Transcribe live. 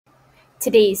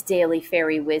Today's Daily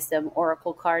Fairy Wisdom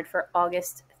Oracle card for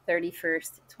August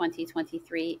 31st,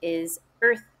 2023 is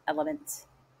Earth Element.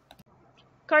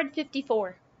 Card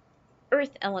 54, Earth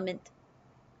Element.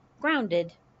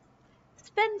 Grounded.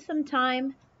 Spend some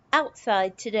time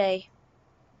outside today.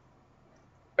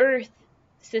 Earth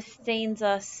sustains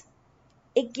us.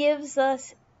 It gives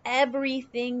us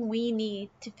everything we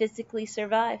need to physically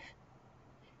survive.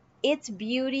 Its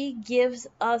beauty gives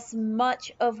us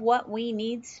much of what we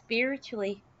need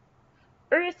spiritually.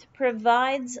 Earth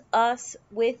provides us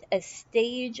with a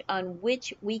stage on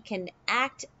which we can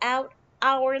act out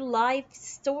our life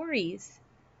stories,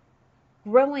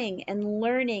 growing and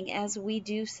learning as we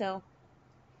do so.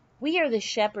 We are the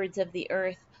shepherds of the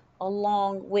earth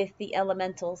along with the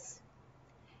elementals.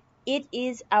 It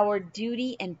is our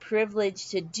duty and privilege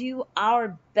to do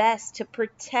our best to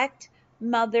protect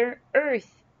Mother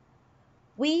Earth.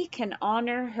 We can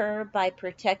honor her by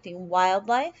protecting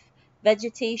wildlife,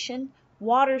 vegetation,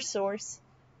 water source,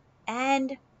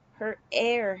 and her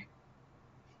air.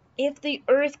 If the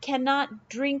earth cannot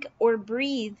drink or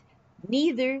breathe,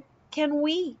 neither can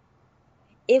we.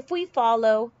 If we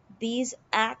follow these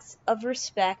acts of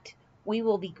respect, we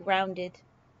will be grounded.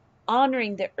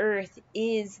 Honoring the earth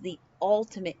is the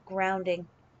ultimate grounding.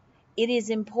 It is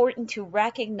important to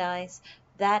recognize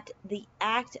that the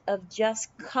act of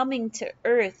just coming to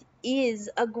earth is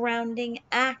a grounding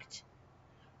act.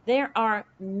 There are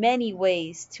many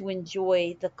ways to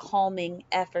enjoy the calming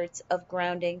efforts of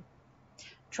grounding.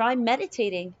 Try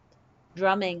meditating,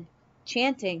 drumming,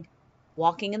 chanting,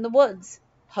 walking in the woods,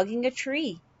 hugging a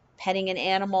tree, petting an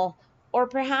animal, or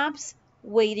perhaps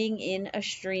wading in a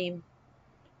stream.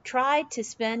 Try to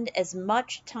spend as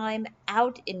much time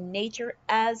out in nature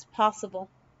as possible.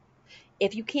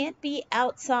 If you can't be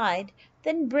outside,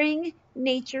 then bring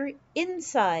nature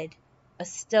inside. A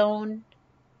stone,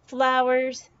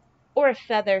 flowers, or a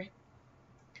feather.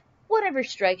 Whatever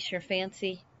strikes your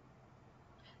fancy.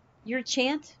 Your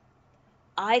chant?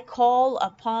 I call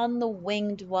upon the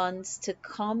winged ones to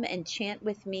come and chant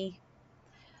with me.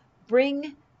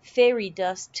 Bring fairy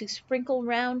dust to sprinkle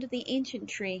round the ancient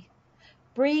tree.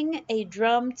 Bring a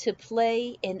drum to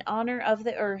play in honor of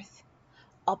the earth.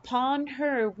 Upon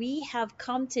her we have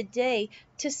come today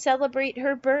to celebrate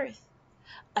her birth,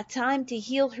 a time to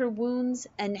heal her wounds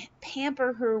and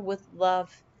pamper her with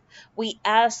love. We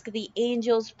ask the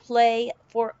angels play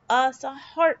for us a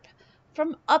harp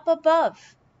from up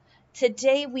above.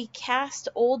 Today we cast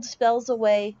old spells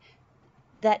away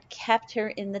that kept her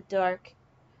in the dark,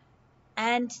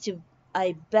 and to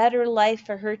a better life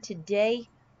for her today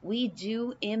we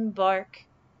do embark.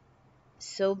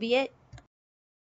 So be it.